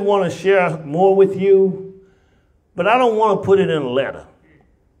really want to share more with you, but I don't want to put it in a letter.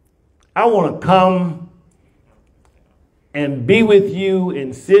 I want to come and be with you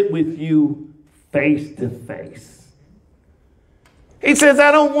and sit with you face to face. He says,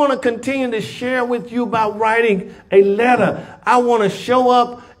 I don't want to continue to share with you about writing a letter. I want to show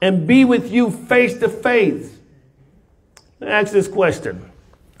up and be with you face to face. Let me ask this question.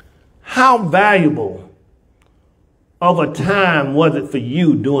 How valuable of a time was it for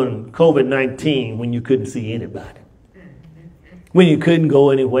you during COVID-19 when you couldn't see anybody? When you couldn't go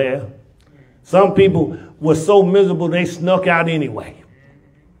anywhere? Some people were so miserable they snuck out anyway.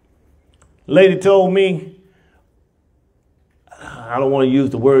 Lady told me, I don't want to use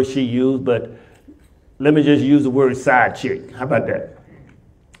the word she used, but let me just use the word side chick. How about that?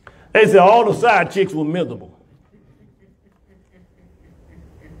 They said all the side chicks were miserable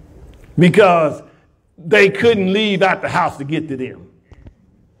because they couldn't leave out the house to get to them.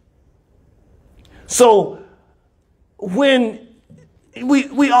 So when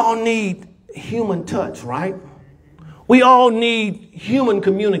we all need human touch, right? We all need human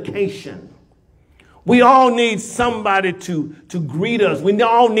communication. We all need somebody to greet us. We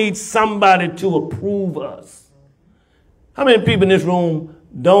all need somebody to approve us. How many people in this room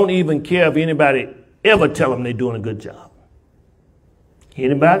don't even care if anybody ever tell them they're doing a good job?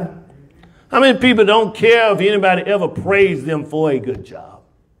 Anybody? How many people don't care if anybody ever praised them for a good job?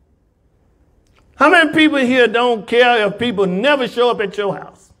 How many people here don't care if people never show up at your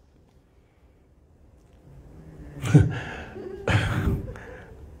house?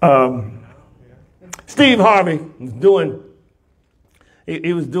 Steve Harvey was doing,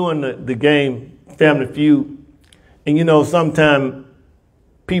 he was doing the game Family Feud. And you know, sometimes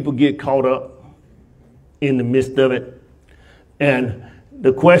people get caught up in the midst of it. And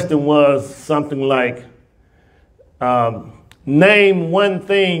the question was something like, name one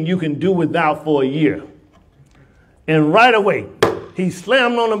thing you can do without for a year. And right away, he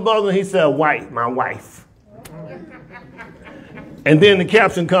slammed on the buzzer and he said, my wife. And then the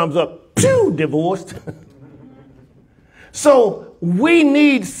caption comes up, pew, divorced. So we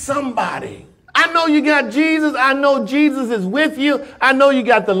need somebody. I know you got Jesus. I know Jesus is with you. I know you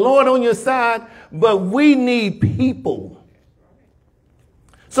got the Lord on your side, but we need people.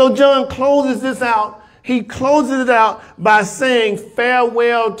 So John closes this out. He closes it out by saying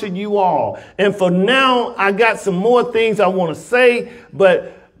farewell to you all. And for now, I got some more things I want to say,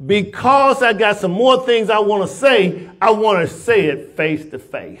 but because I got some more things I want to say it face to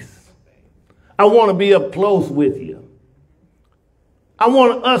face. I want to be up close with you. I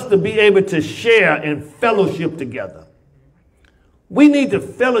want us to be able to share and fellowship together. We need to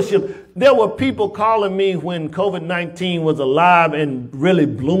fellowship. There were people calling me when COVID-19 was alive and really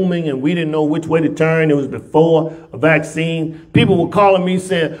blooming and we didn't know which way to turn. It was before a vaccine. People were calling me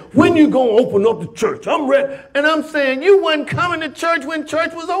saying, when you going to open up the church? I'm ready. And I'm saying, you wasn't coming to church when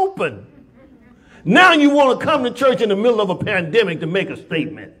church was open. Now you want to come to church in the middle of a pandemic to make a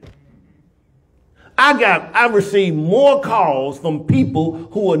statement. I received more calls from people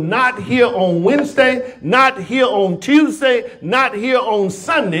who are not here on Wednesday, not here on Tuesday, not here on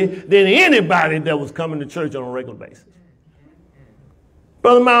Sunday than anybody that was coming to church on a regular basis.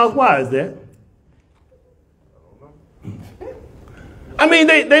 Brother Miles, why is that? I mean,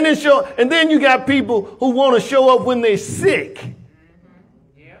 they didn't show, and then you got people who want to show up when they're sick.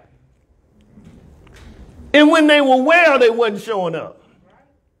 And when they were well, they wasn't showing up.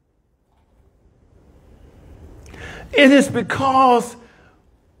 It is because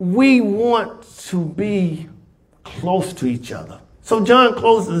we want to be close to each other. So John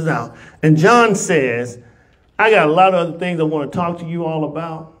closes out, and John says, I got a lot of other things I want to talk to you all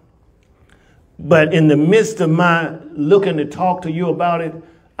about. But in the midst of my looking to talk to you about it,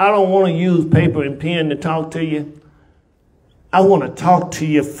 I don't want to use paper and pen to talk to you. I want to talk to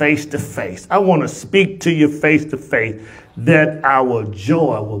you face to face. I want to speak to you face to face, that our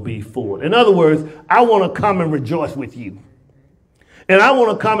joy will be full. In other words, I want to come and rejoice with you. And I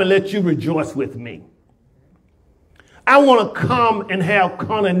want to come and let you rejoice with me. I want to come and have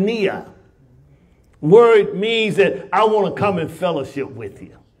koinonia. Word means that I want to come and fellowship with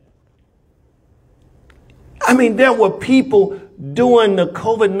you. I mean, there were people during the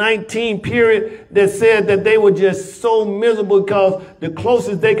COVID-19 period that said that they were just so miserable because the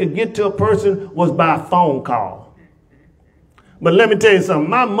closest they could get to a person was by a phone call. But let me tell you something.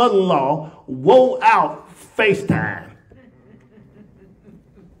 My mother-in-law wore out FaceTime.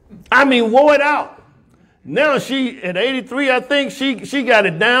 I mean, wore it out. Now she, at 83, I think she got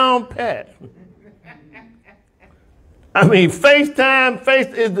it down pat. I mean, FaceTime,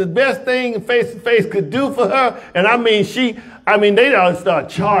 is the best thing face-to-face could do for her. And I mean, they ought to start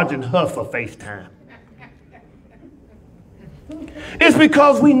charging her for FaceTime. It's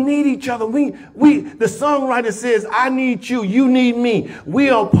because we need each other. The songwriter says, I need you, you need me. We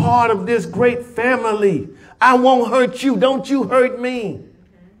are part of this great family. I won't hurt you, don't you hurt me.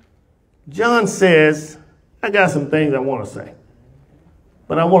 John says, I got some things I want to say,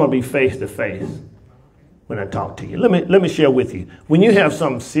 but I want to be face to face when I talk to you. Let me share with you. When you have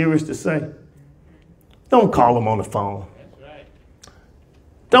something serious to say, don't call them on the phone. That's right.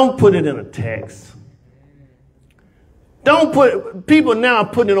 Don't put it in a text. People now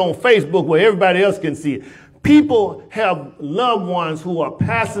putting it on Facebook where everybody else can see it. People have loved ones who are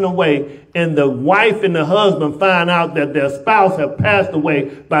passing away, and the wife and the husband find out that their spouse have passed away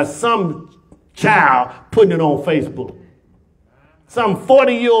by some child putting it on Facebook. Some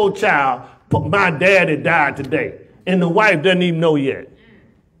 40-year-old child, my daddy died today, and the wife doesn't even know yet.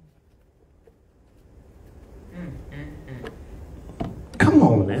 Come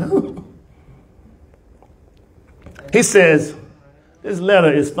on now. He says, this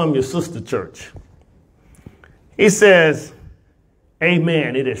letter is from your sister church. He says,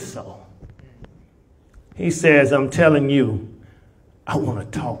 amen, it is so. He says, I'm telling you, I want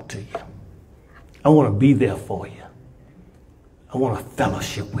to talk to you. I want to be there for you. I want to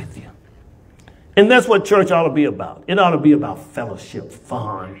fellowship with you. And that's what church ought to be about. It ought to be about fellowship,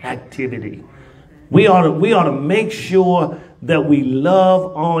 fun, activity. We ought to make sure that we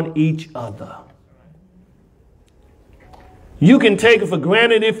love on each other. You can take it for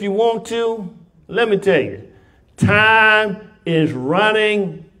granted if you want to. Let me tell you, time is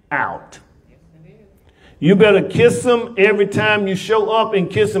running out. You better kiss them every time you show up and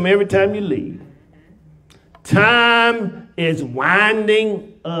kiss them every time you leave. Time is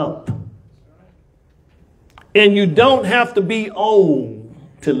winding up. And you don't have to be old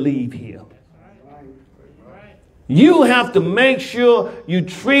to leave here. You have to make sure you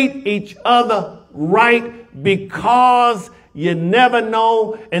treat each other right, because you never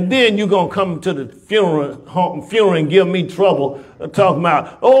know. And then you're going to come to the funeral and give me trouble talking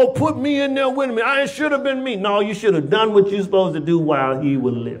about, oh, put me in there with me. It should have been me. No, you should have done what you're supposed to do while he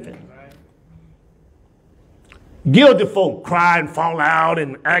was living. Guilty folk cry and fall out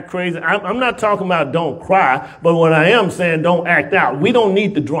and act crazy. I'm not talking about don't cry, but what I am saying, don't act out. We don't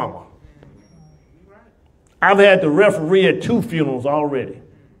need the drama. I've had to referee at 2 funerals already.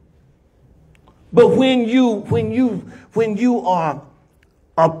 But when you are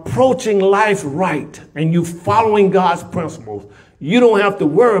approaching life right and you following God's principles, you don't have to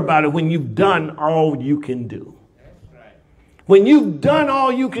worry about it when you've done all you can do. When you've done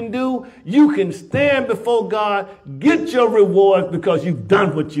all you can do, you can stand before God, get your rewards because you've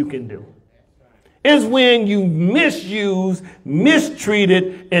done what you can do. It's when you misuse,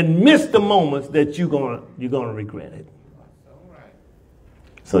 mistreated, and miss the moments that you're gonna regret it.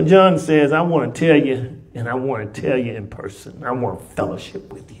 So John says, I want to tell you, and I want to tell you in person. I want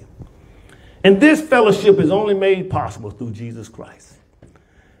fellowship with you. And this fellowship is only made possible through Jesus Christ.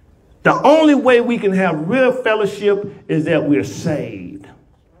 The only way we can have real fellowship is that we're saved,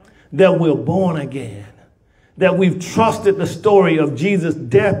 that we're born again, that we've trusted the story of Jesus'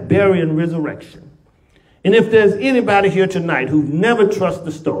 death, burial, and resurrection. And if there's anybody here tonight who never trusts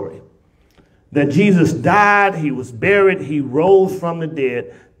the story, that Jesus died, he was buried, he rose from the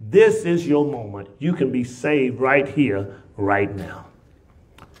dead, this is your moment. You can be saved right here, right now.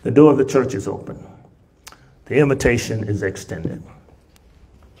 The door of the church is open. The invitation is extended.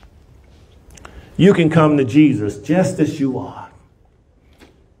 You can come to Jesus just as you are.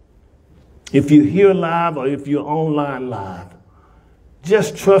 If you're here live or if you're online live,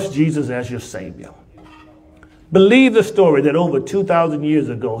 just trust Jesus as your Savior. Believe the story that over 2,000 years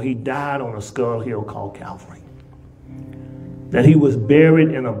ago, he died on a skull hill called Calvary. That he was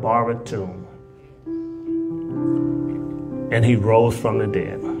buried in a borrowed tomb. and he rose from the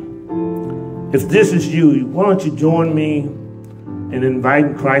dead. If this is you, why don't you join me in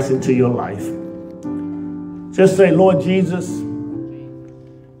inviting Christ into your life? Just say, Lord Jesus,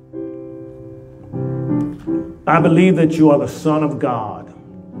 I believe that you are the Son of God.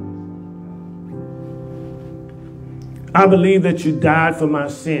 I believe that you died for my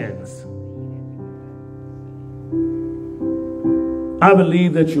sins. I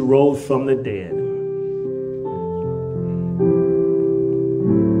believe that you rose from the dead.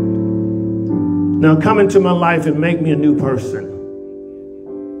 Now come into my life and make me a new person.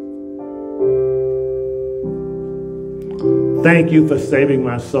 Thank you for saving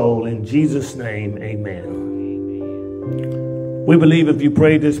my soul. In Jesus' name, amen. We believe if you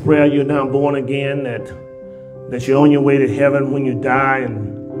prayed this prayer, you're now born again, that you're on your way to heaven when you die,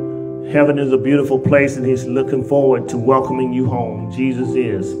 and heaven is a beautiful place, and he's looking forward to welcoming you home. Jesus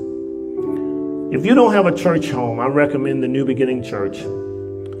is. If you don't have a church home, I recommend the New Beginning Church.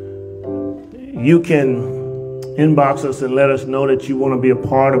 You can inbox us and let us know that you want to be a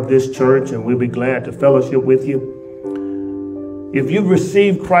part of this church, and we'll be glad to fellowship with you. If you've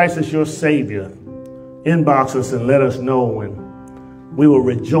received Christ as your Savior, inbox us and let us know, and we will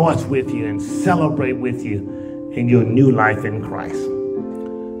rejoice with you and celebrate with you in your new life in Christ.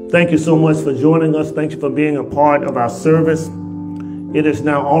 Thank you so much for joining us. Thank you for being a part of our service. It is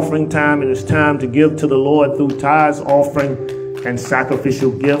now offering time, and it's time to give to the Lord through tithes, offering, and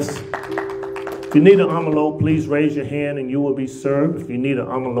sacrificial gifts. If you need an envelope, please raise your hand and you will be served. If you need an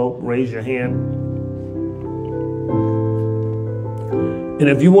envelope, raise your hand. And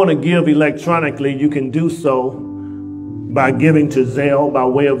if you want to give electronically, you can do so by giving to Zelle, by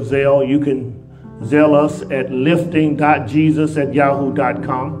way of Zelle. You can Zelle us at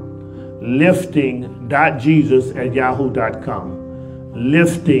Lifting.Jesus@yahoo.com. Lifting.Jesus@yahoo.com.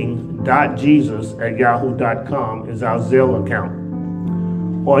 Lifting.Jesus@yahoo.com is our Zelle account.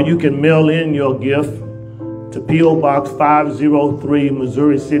 Or you can mail in your gift to P.O. Box 503,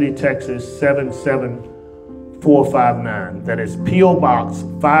 Missouri City, Texas 77459. That is P.O. Box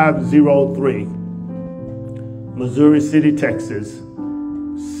 503, Missouri City, Texas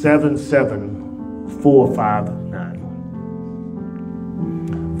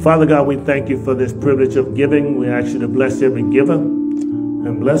 77459. Father God, we thank you for this privilege of giving. We ask you to bless every giver,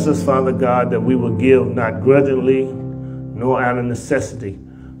 and bless us, Father God, that we will give not grudgingly nor out of necessity.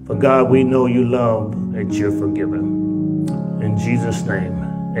 For God, we know you love a cheerful giver. In Jesus' name,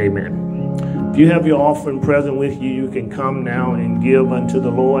 amen. If you have your offering present with you, you can come now and give unto the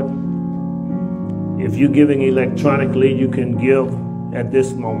Lord. If you're giving electronically, you can give at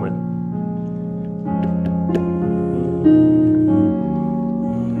this moment.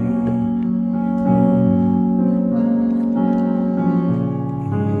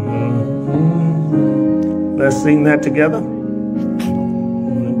 Let's sing that together.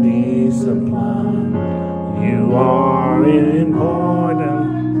 Be supplied. You are important.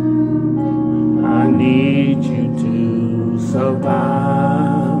 I need you to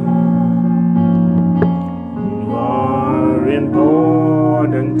survive. You are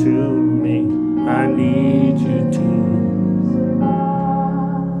important to me. I need you to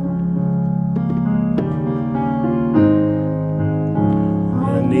survive.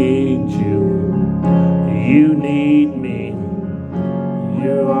 I need you. You need me.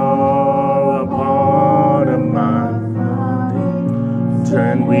 You are a part of my body.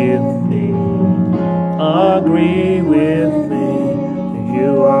 Turn with me. Agree with me.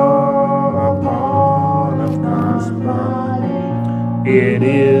 You are a part of God's body. It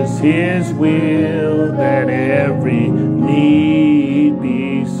is His will that every need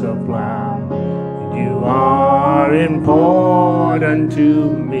be supplied. You are important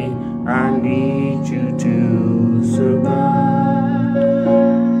to me. I need you to survive.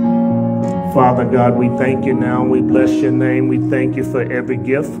 Father God, we thank you now. We bless your name. We thank you for every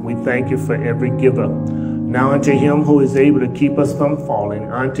gift. We thank you for every giver. Now unto him who is able to keep us from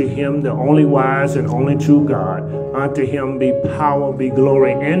falling, unto him the only wise and only true God, unto him be power, be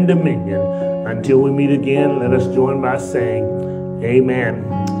glory, and dominion. Until we meet again, let us join by saying, amen,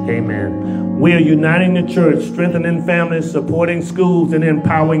 amen. We are uniting the church, strengthening families, supporting schools, and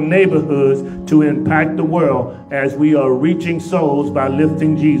empowering neighborhoods to impact the world as we are reaching souls by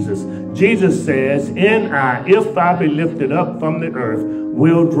lifting Jesus. Jesus says, if I be lifted up from the earth,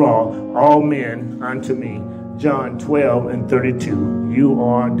 will draw all men unto me. John 12:32. You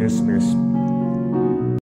are dismissed.